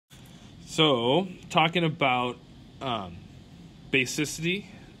So, talking about basicity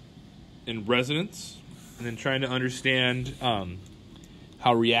and resonance, and then trying to understand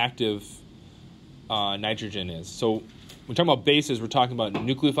how reactive nitrogen is. So, when we're talking about bases, we're talking about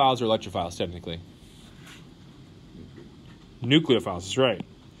nucleophiles or electrophiles, technically. Nucleophiles, that's right.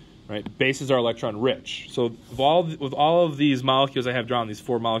 Right? Bases are electron rich. So, with all of these molecules I have drawn, these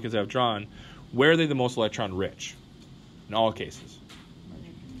four molecules I have drawn, where are they the most electron rich? In all cases.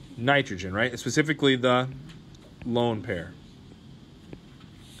 Nitrogen, right? Specifically the lone pair.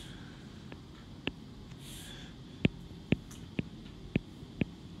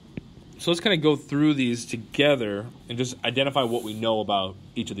 So let's kind of go through these together and just identify what we know about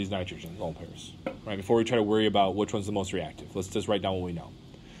each of these nitrogen lone pairs, right? Before we try to worry about which one's the most reactive. Let's just write down what we know.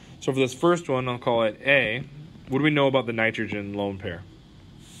 So for this first one, I'll call it A. What do we know about the nitrogen lone pair?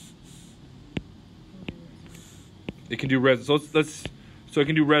 It can do resonance. So it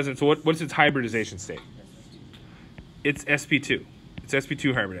can do resonance. So what's its hybridization state? It's sp2. It's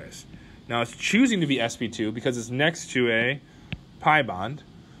sp2 hybridized. Now it's choosing to be sp2 because it's next to a pi bond.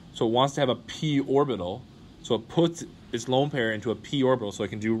 So it wants to have a p orbital. So it puts its lone pair into a p orbital so it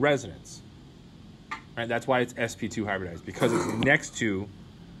can do resonance. Right? That's why it's sp2 hybridized, because it's next to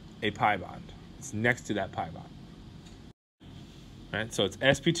a pi bond. It's next to that pi bond. Right? So it's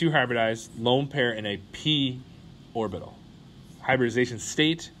sp2 hybridized, lone pair in a p orbital. Hybridization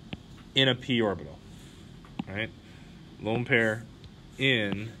state in a p orbital. Right? Lone pair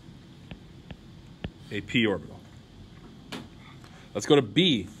in a p orbital. Let's go to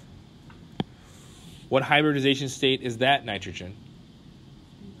B. What hybridization state is that nitrogen?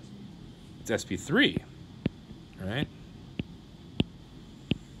 It's sp3. Right?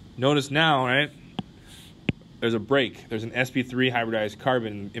 Notice now, right? There's a break. There's an sp3 hybridized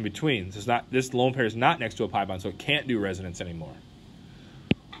carbon in between. So this lone pair is not next to a pi bond, so it can't do resonance anymore.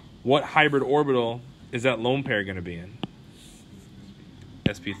 What hybrid orbital is that lone pair going to be in?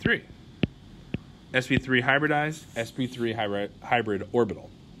 sp3. sp3 hybridized, sp3 hybrid orbital.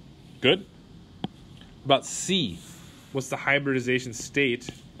 Good? About C. What's the hybridization state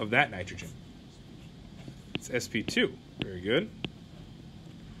of that nitrogen? It's sp2. Very good.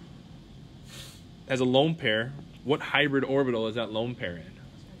 As a lone pair, what hybrid orbital is that lone pair in?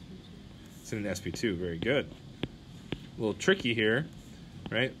 It's in an sp2. Very good. A little tricky here,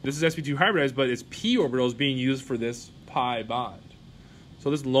 right? This is sp2 hybridized, but its p orbital is being used for this pi bond. So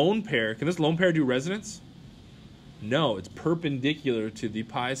this lone pair, can this lone pair do resonance? No, it's perpendicular to the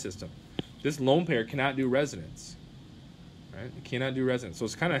pi system. This lone pair cannot do resonance. Right? It cannot do resonance. So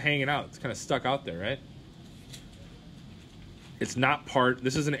it's kind of hanging out. It's kind of stuck out there, right? It's not part,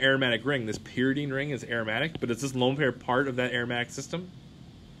 this is an aromatic ring. This pyridine ring is aromatic, but is this lone pair part of that aromatic system?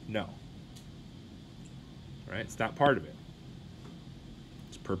 No. Right? It's not part of it.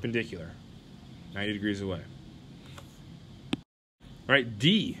 It's perpendicular, 90 degrees away. All right,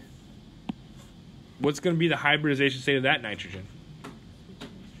 D. What's going to be the hybridization state of that nitrogen?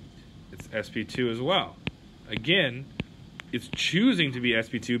 It's sp2 as well. Again, it's choosing to be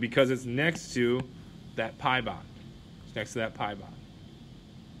sp2 because it's next to that pi bond. Next to that pi bond.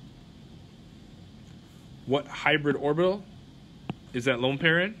 What hybrid orbital is that lone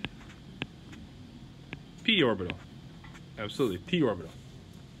pair in? P orbital. Absolutely, P orbital.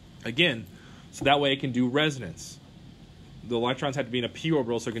 Again, so that way it can do resonance. The electrons have to be in a p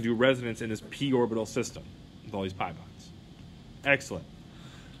orbital so it can do resonance in this p orbital system with all these pi bonds. Excellent.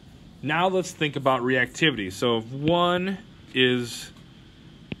 Now let's think about reactivity. So if one is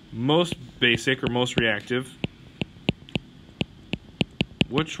most basic or most reactive,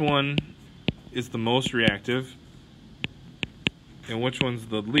 which one is the most reactive and which one's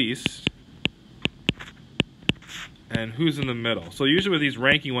the least, and who's in the middle? So usually with these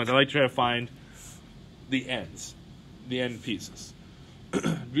ranking ones, I like to try to find the ends, the end pieces.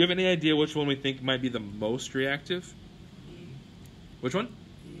 Do you have any idea which one we think might be the most reactive? Which one?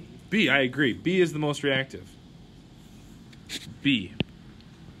 B, I agree. B is the most reactive. B.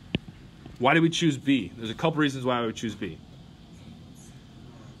 Why did we choose B? There's a couple reasons why I would choose B.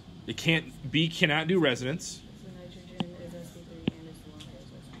 B cannot do resonance.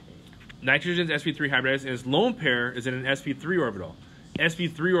 Nitrogen is sp3 hybridized, and its lone pair is in an sp3 orbital.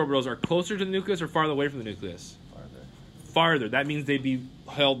 sp3 orbitals are closer to the nucleus or farther away from the nucleus? Farther. That means they'd be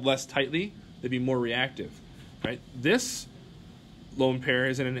held less tightly. They'd be more reactive. Right? This lone pair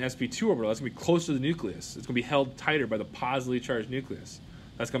is in an sp2 orbital. That's going to be closer to the nucleus. It's going to be held tighter by the positively charged nucleus.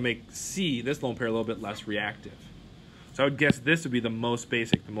 That's going to make C, this lone pair, a little bit less reactive. So I would guess this would be the most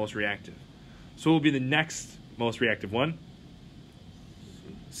basic, the most reactive. So what will be the next most reactive one?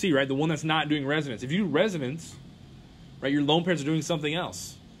 C, right? The one that's not doing resonance. If you do resonance, right, your lone pairs are doing something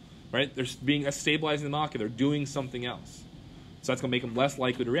else. right? They're being stabilizing the molecule. They're doing something else. So that's going to make them less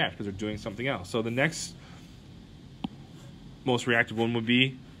likely to react because they're doing something else. So the next most reactive one would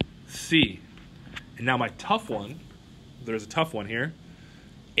be C. And now my tough one, there's a tough one here,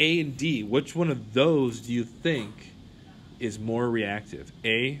 A and D. Which one of those do you think is more reactive,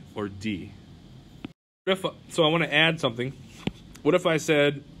 A or D? So I want to add something. What if I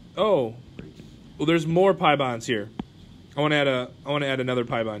said, oh, well, there's more pi bonds here. I want to add another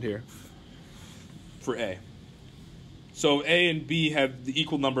pi bond here for A. So A and B have the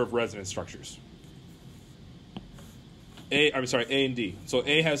equal number of resonance structures. A and D. So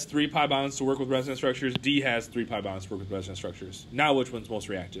A has 3 pi bonds to work with resonance structures. D has 3 pi bonds to work with resonance structures. Now which one's most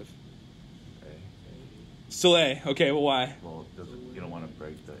reactive? A. Still A. Okay, well, why? Well, you don't want to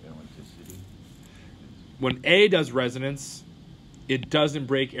break the aromaticity. When A does resonance, it doesn't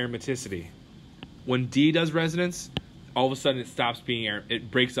break aromaticity. When D does resonance, all of a sudden it stops being it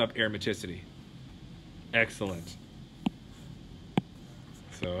breaks up aromaticity. Excellent.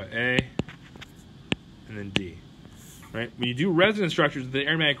 So A and then D. Right? When you do resonance structures with the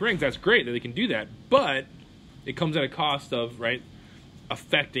aromatic rings, that's great that they can do that, but it comes at a cost of, right,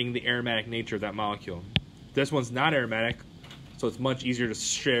 affecting the aromatic nature of that molecule. This one's not aromatic, so it's much easier to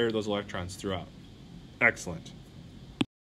share those electrons throughout. Excellent.